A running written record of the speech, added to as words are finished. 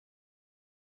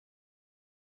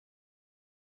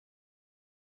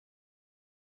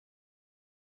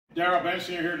D&L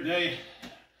Bensinger here today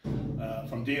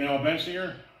from D&L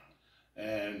Bensinger,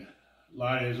 and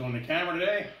Lottie is on the camera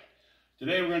today.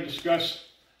 Today we're going to discuss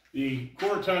the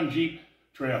quarter-ton Jeep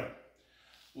trailer.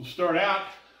 We'll start out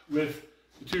with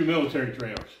the two military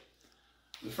trailers.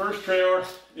 The first trailer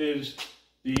is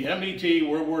the MBT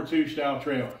World War II style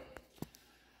trailer.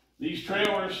 These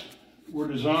trailers were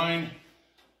designed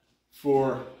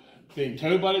for being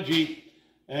towed by the Jeep,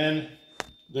 and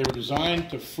they were designed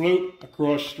to float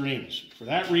across streams. For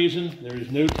that reason, there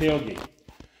is no tailgate.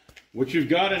 What you've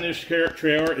got in this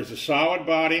trailer is a solid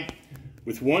body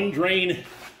with one drain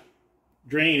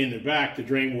in the back to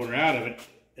drain water out of it,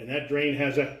 and that drain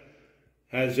has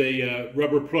a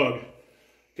rubber plug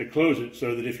to close it,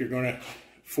 so that if you're going to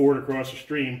ford across a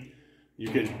stream, you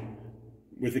can,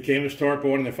 with the canvas tarp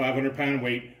on and the 500-pound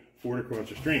weight, ford across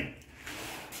the stream.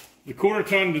 The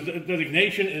quarter-ton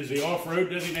designation is the off-road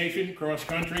designation,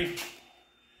 cross-country,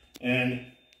 and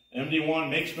MD1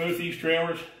 makes both these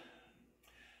trailers.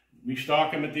 We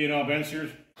stock them at D&L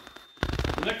Bensinger's.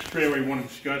 The next trailer we want to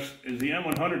discuss is the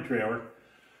M100 trailer.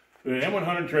 The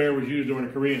M100 trailer was used during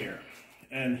the Korean era,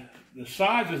 and the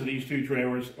sizes of these two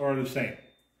trailers are the same.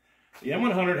 The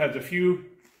M100 has a few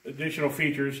additional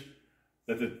features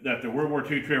that the World War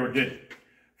II trailer did.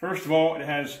 First of all, it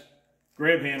has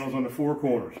grab handles on the four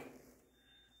corners.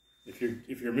 If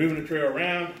you're moving the trailer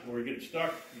around or you're getting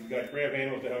stuck, you've got grab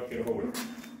handles to help get a hold of it.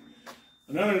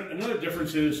 Another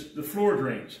difference is the floor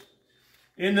drains.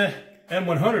 In the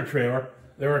M100 trailer,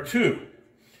 there are two.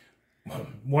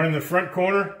 One in the front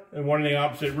corner and one in the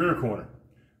opposite rear corner.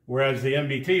 Whereas the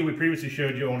MBT we previously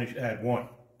showed you only had one.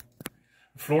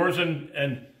 Floors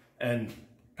and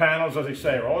panels, as I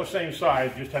say, are all the same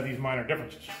size, just have these minor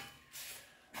differences.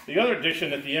 The other addition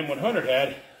that the M100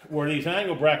 had were these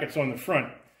angle brackets on the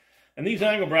front. And these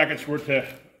angle brackets were to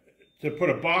put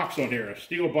a box on here, a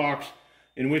steel box,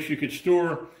 in which you could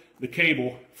store the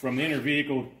cable from the inner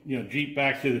vehicle, Jeep,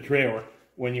 back to the trailer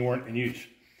when you weren't in use.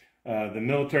 The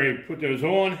military put those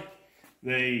on.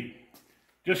 They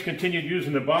just continued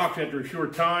using the box after a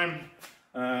short time.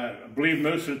 I believe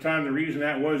most of the time the reason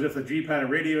that was if the Jeep had a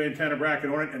radio antenna bracket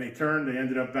on it and they turned, they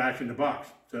ended up bashing the box.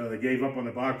 So they gave up on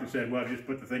the box and said, well, just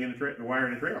put the thing in the wire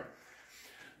in the trailer.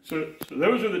 So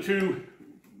those are the two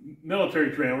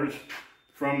military trailers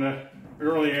from the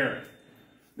early era.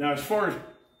 Now, as far as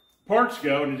parts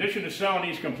go, in addition to selling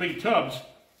these complete tubs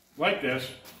like this,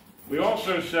 we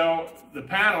also sell the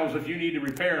panels if you need to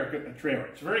repair a trailer.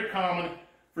 It's very common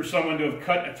for someone to have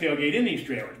cut a tailgate in these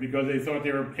trailers because they thought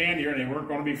they were handier and they weren't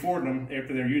going to be fording them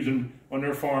after they're using them on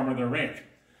their farm or their ranch.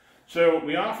 So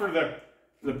we offer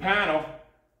the panel,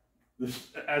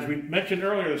 as we mentioned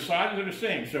earlier, the sizes are the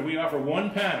same. So we offer one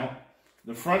panel.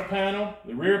 The front panel,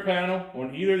 the rear panel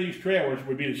on either of these trailers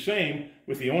would be the same,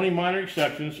 with the only minor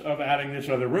exceptions of adding this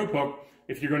other rope hook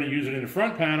if you're going to use it in the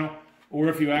front panel, or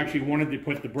if you actually wanted to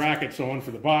put the brackets on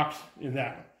for the box in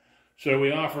that one. So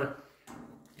we offer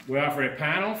a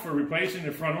panel for replacing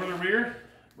the front or the rear.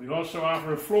 We also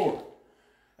offer a floor.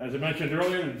 As I mentioned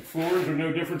earlier, the floors are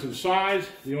no difference in size.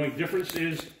 The only difference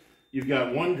is you've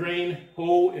got one drain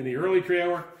hole in the early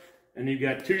trailer, and you've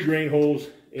got two drain holes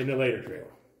in the later trailer.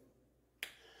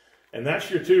 And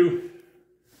that's your two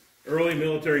early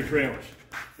military trailers,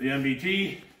 the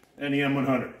MBT and the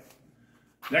M100.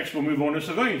 Next, we'll move on to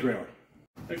civilian trailer.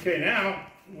 Okay, now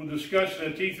we'll discuss the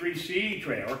T3C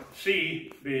trailer,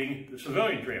 C being the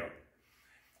civilian trailer.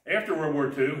 After World War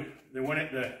II, they went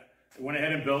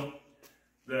ahead and built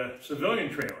the civilian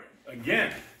trailer.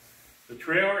 Again, the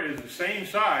trailer is the same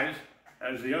size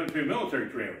as the other two military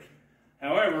trailers.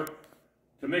 However,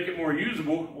 to make it more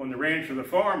usable on the ranch or the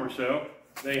farm or so,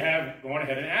 they have gone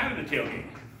ahead and added a tailgate.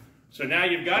 So now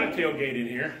you've got a tailgate in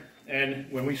here, and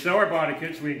when we sell our body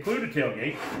kits, we include a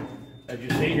tailgate, as you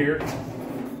see here.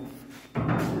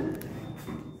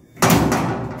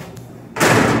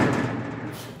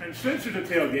 And since it's a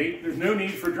tailgate, there's no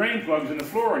need for drain plugs in the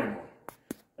floor anymore.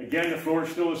 Again, the floor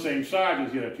is still the same size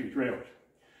as the other two trailers.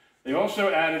 They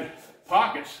also added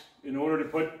pockets in order to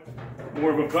put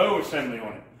more of a bow assembly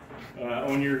on it.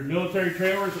 On your military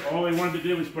trailers, all they wanted to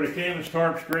do was put a canvas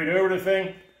tarp straight over the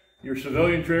thing. Your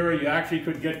civilian trailer, you actually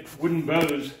could get wooden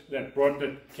bows that brought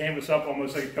the canvas up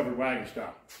almost like a covered wagon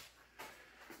style.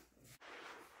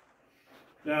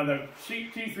 Now the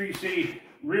T3C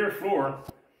rear floor,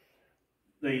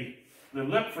 the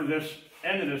lip for this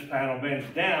end of this panel bends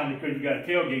down because you've got a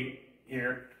tailgate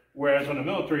here, whereas on the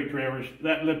military trailers,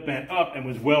 that lip bent up and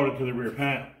was welded to the rear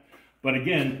panel. But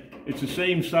again, it's the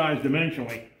same size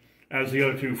dimensionally as the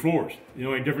other two floors. The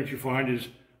only difference you find is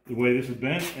the way this is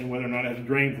bent and whether or not it has a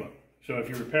drain plug. So if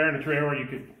you're repairing a trailer, you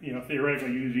could,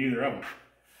 theoretically use either of them.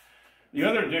 the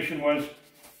other addition was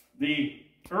the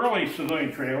early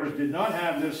civilian trailers did not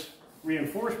have this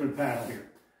reinforcement panel here.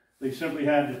 They simply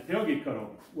had the tailgate cut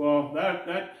open. Well,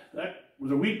 that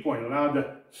was a weak point. It allowed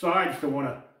the sides to want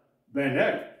to bend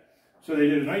out. So they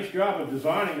did a nice job of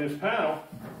designing this panel,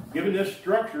 giving this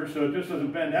structure so it just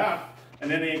doesn't bend out, and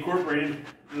then they incorporated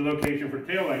the location for the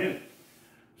tail light in.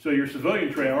 So your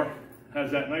civilian trailer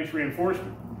has that nice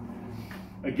reinforcement.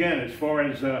 Again, as far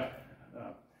as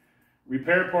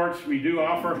repair parts, we do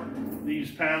offer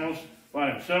these panels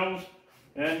by themselves,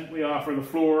 and we offer the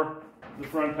floor, the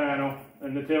front panel,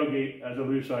 and the tailgate as a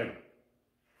loose item.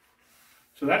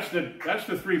 So that's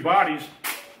the three bodies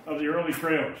of the early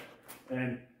trailers.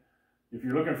 And if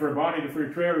you're looking for a body for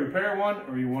your trailer to repair one,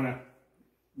 or you want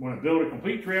to build a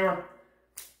complete trailer,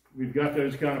 we've got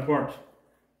those kind of parts.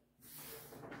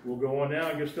 We'll go on now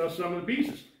and discuss some of the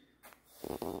pieces.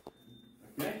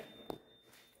 Okay.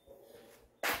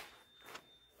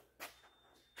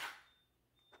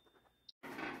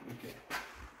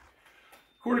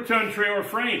 Quarter-ton trailer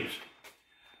frames.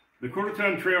 The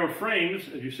quarter-ton trailer frames,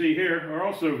 as you see here, are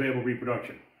also available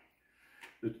reproduction.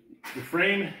 The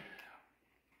frame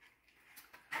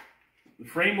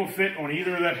will fit on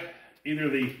either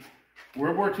the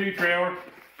World War II trailer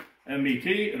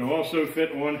MBT. It'll also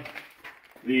fit on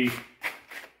the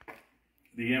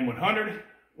M100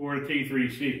 or the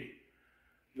T3C.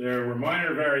 There were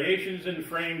minor variations in the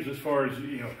frames as far as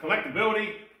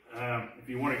collectability, if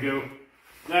you want to go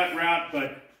that route,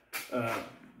 but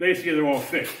basically they're all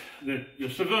fixed. The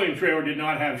civilian trailer did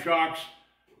not have shocks.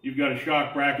 You've got a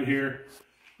shock bracket here.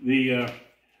 The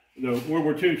World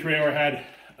War II trailer had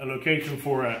a location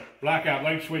for a blackout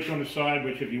light switch on the side,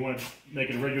 which if you want to make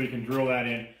it original, you can drill that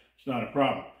in. It's not a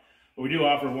problem. But we do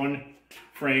offer one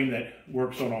frame that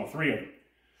works on all three of them.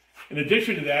 In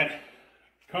addition to that,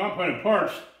 component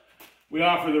parts, we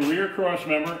offer the rear cross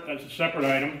member as a separate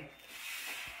item.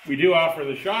 We do offer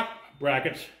the shock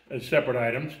brackets as separate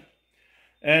items.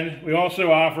 And we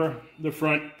also offer the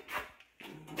front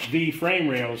V frame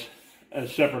rails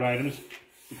as separate items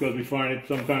because we find it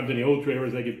sometimes in the old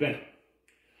trailers they get bent.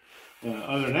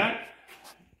 Other than that,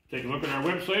 take a look at our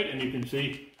website and you can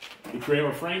see the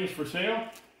trailer frames for sale.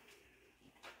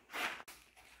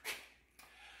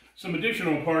 Some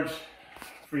additional parts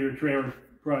for your trailer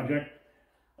project.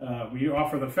 We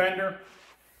offer the fender.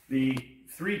 The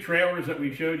three trailers that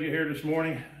we showed you here this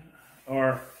morning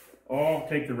are all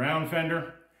take the round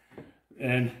fender,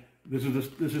 and this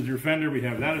is your fender. We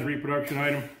have that as a reproduction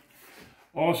item.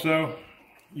 Also,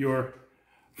 your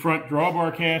front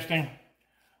drawbar casting,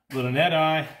 the net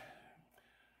eye,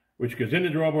 which goes into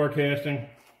drawbar casting,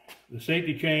 the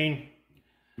safety chain,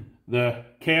 the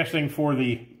casting for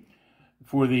the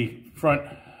front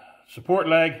support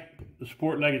leg, the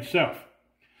support leg itself.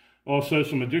 Also,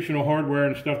 some additional hardware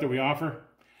and stuff that we offer,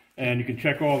 and you can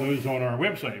check all those on our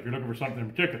website if you're looking for something in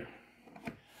particular.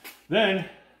 Then,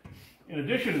 in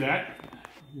addition to that,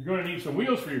 you're going to need some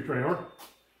wheels for your trailer.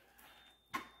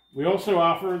 We also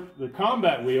offer the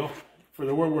combat wheel for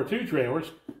the World War II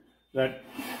trailers that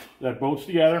bolts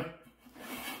together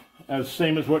as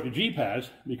same as what the Jeep has,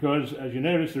 because as you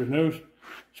notice, there's no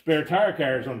spare tire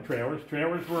carriers on the trailers.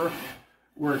 Trailers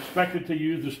were expected to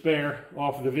use the spare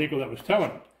off of the vehicle that was towing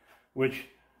them, which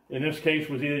in this case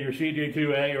was either your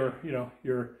CJ2A or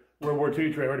your World War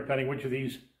II trailer, depending which of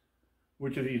these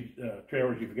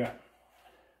trailers you've got.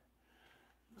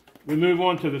 We move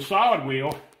on to the solid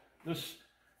wheel. This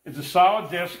is a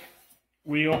solid disc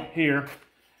wheel here,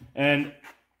 and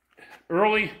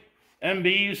early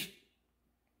MBs,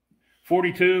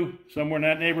 42, somewhere in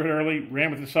that neighborhood early, ran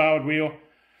with the solid wheel.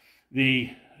 The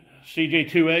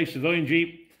CJ2A civilian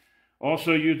Jeep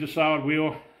also used the solid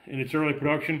wheel in its early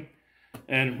production,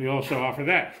 and we also offer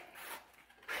that.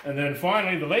 And then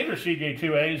finally, the later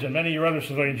CJ2As and many of your other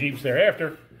civilian Jeeps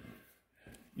thereafter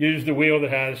use the wheel that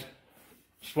has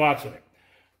slots in it,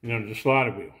 the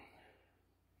slotted wheel.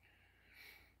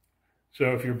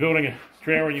 So if you're building a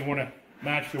trailer and you want to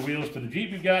match the wheels to the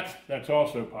Jeep you've got, that's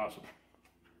also possible.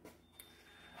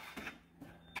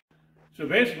 So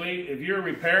basically, if you're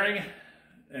repairing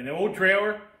an old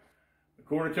trailer, a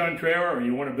quarter-ton trailer, or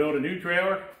you want to build a new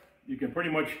trailer, you can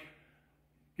pretty much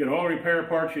get all the repair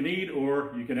parts you need,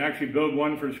 or you can actually build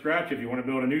one from scratch. If you want to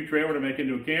build a new trailer to make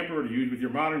into a camper or to use with your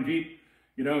modern Jeep,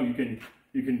 you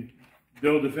can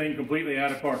build the thing completely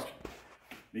out of parts.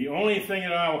 The only thing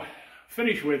that I'll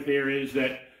finish with here is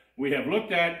that we have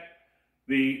looked at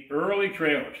the early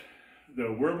trailers,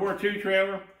 the World War II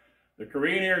trailer, the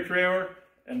Korean Air trailer,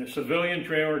 and the civilian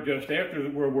trailer just after the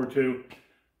World War II.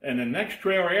 And the next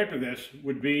trailer after this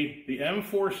would be the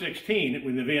M416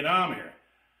 with the Vietnam era.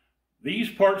 These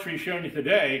parts we've shown you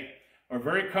today are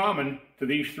very common to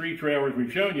these three trailers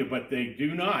we've shown you, but they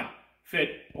do not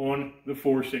fit on the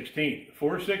 416. The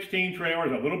 416 trailer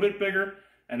is a little bit bigger,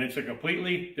 and it's a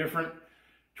completely different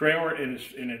trailer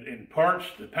in parts.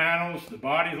 The panels, the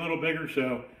body's a little bigger,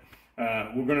 so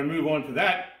we're going to move on to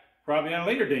that probably at a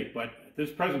later date. But at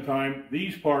this present time,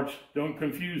 these parts, don't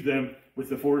confuse them with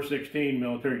the 416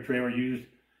 military trailer used,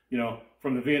 you know,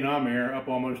 from the Vietnam era up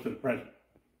almost to the present.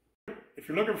 If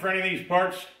you're looking for any of these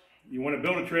parts, you want to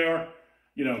build a trailer,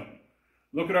 you know,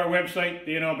 look at our website,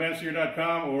 D&L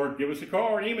Bensinger.com, or give us a call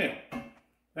or an email.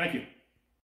 Thank you.